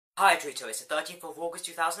Hi Drito, it's the 13th of August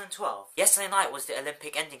 2012. Yesterday night was the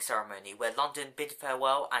Olympic ending ceremony where London bid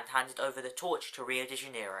farewell and handed over the torch to Rio de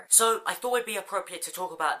Janeiro. So I thought it'd be appropriate to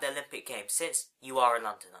talk about the Olympic Games since you are a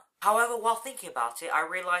Londoner. However, while thinking about it, I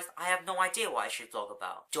realised I have no idea what I should vlog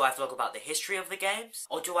about. Do I vlog about the history of the Games?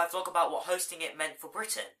 Or do I vlog about what hosting it meant for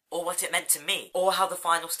Britain? Or what it meant to me? Or how the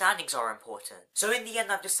final standings are important? So in the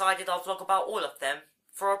end I've decided I'll vlog about all of them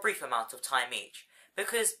for a brief amount of time each.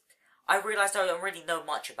 Because I realised I don't really know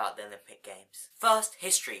much about the Olympic Games. First,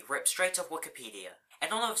 history, ripped straight off Wikipedia.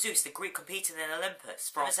 In honour of Zeus, the Greek competed in Olympus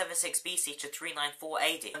from 76 BC to 394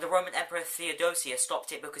 AD, and the Roman Emperor Theodosius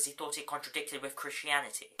stopped it because he thought it contradicted with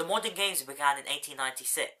Christianity. The modern games began in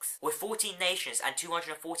 1896, with 14 nations and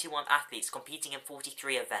 241 athletes competing in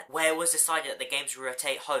 43 events, where it was decided that the games would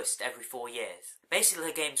rotate host every 4 years. Basically,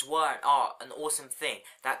 the games were and are an awesome thing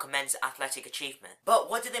that commends athletic achievement. But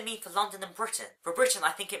what did it mean for London and Britain? For Britain, I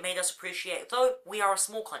think it made us appreciate, though we are a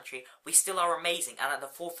small country, we still are amazing and at the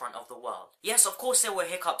forefront of the world. Yes, of course there were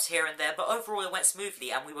hiccups here and there, but overall it went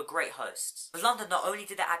smoothly and we were great hosts. For London, not only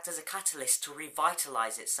did it act as a catalyst to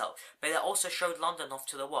revitalise itself, but it also showed London off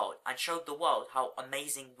to the world, and showed the world how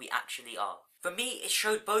amazing we actually are. For me, it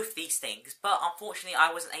showed both these things, but unfortunately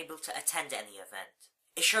I wasn't able to attend any event.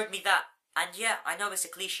 It showed me that, and yeah, I know it's a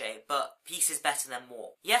cliche, but peace is better than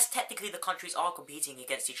war. Yes, technically the countries are competing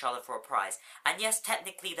against each other for a prize, and yes,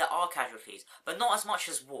 technically there are casualties, but not as much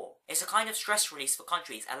as war. It's a kind of stress release for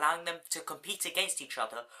countries, allowing them to compete against each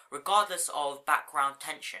other regardless of background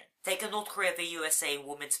tension. Take the North Korea v USA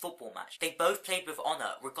women's football match. They both played with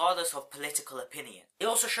honour, regardless of political opinion. It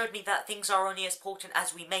also showed me that things are only as important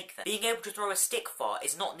as we make them. Being able to throw a stick far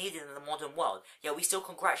is not needed in the modern world, yet we still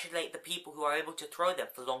congratulate the people who are able to throw them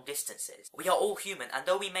for long distances. We are all human, and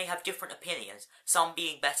though we may have different opinions, some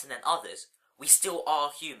being better than others, we still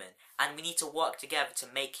are human, and we need to work together to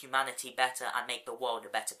make humanity better and make the world a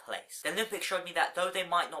better place. The Olympics showed me that though there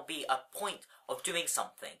might not be a point of doing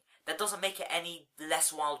something, that doesn't make it any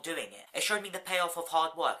less while doing it. It showed me the payoff of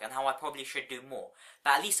hard work and how I probably should do more,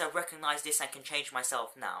 but at least I recognise this and can change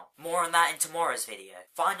myself now. More on that in tomorrow's video.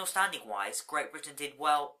 Final standing wise, Great Britain did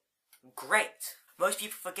well, great. Most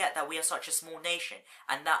people forget that we are such a small nation,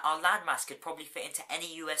 and that our landmass could probably fit into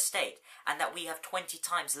any US state, and that we have 20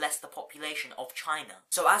 times less the population of China.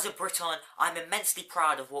 So as a Briton, I'm immensely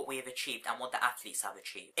proud of what we have achieved and what the athletes have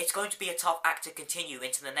achieved. It's going to be a tough act to continue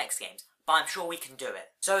into the next games, but I'm sure we can do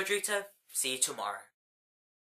it. So Drito, see you tomorrow.